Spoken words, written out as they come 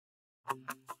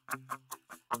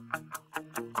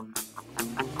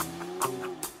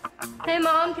Hey,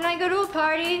 Mom, can I go to a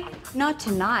party? Not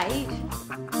tonight.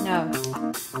 No.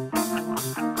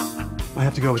 I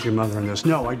have to go with your mother on this.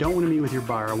 No, I don't want to meet with your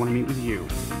buyer. I want to meet with you.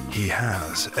 He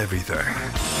has everything.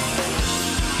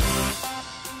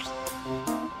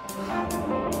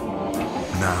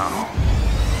 Now,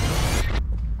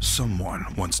 someone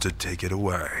wants to take it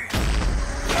away.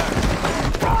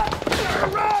 Run!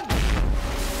 Run!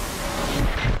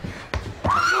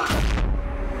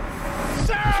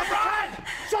 Sarah, run!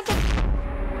 Shut the...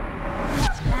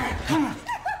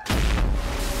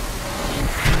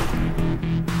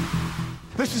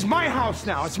 This is my house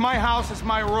now. It's my house, it's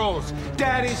my rules.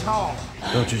 Daddy's home.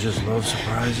 Don't you just love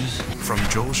surprises? From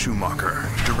Joel Schumacher,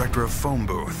 director of Phone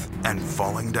Booth and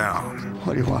Falling Down.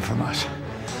 What do you want from us?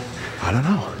 I don't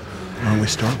know. Why don't we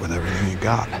start with everything you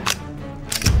got?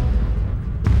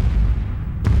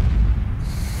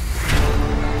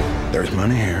 There's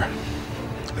money here.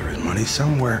 There is money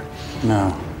somewhere.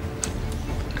 No.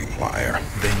 Fucking liar.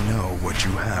 They know what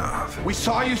you have. We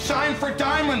saw you sign for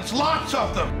diamonds, lots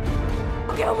of them.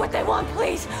 Give them what they want,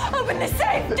 please. Open the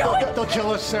safe. Do it. They'll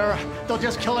kill us, Sarah. They'll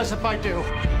just kill us if I do.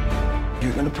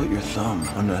 You're gonna put your thumb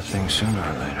on that thing sooner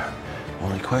or later.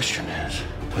 Only question is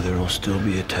whether it'll still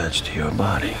be attached to your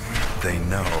body. They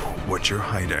know what you're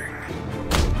hiding.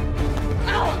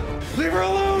 Ow! Leave her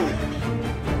alone!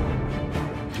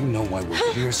 You know why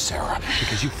we're here, Sarah.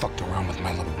 Because you fucked around with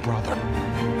my little brother.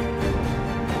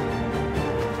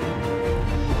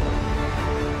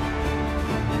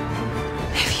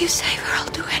 If you save her,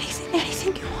 I'll do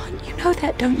anything you want. You know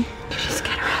that, don't you? Just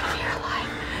get her out of here alive,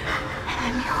 and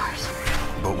I'm yours.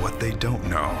 But what they don't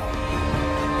know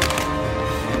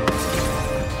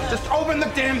Just open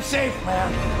the damn safe,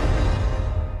 man.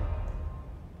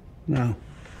 No.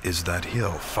 is that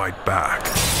he'll fight back.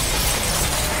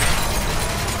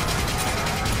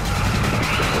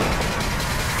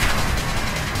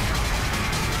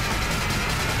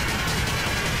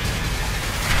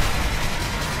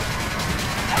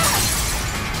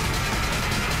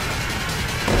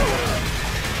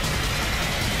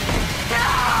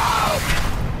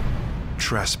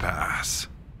 Trespass.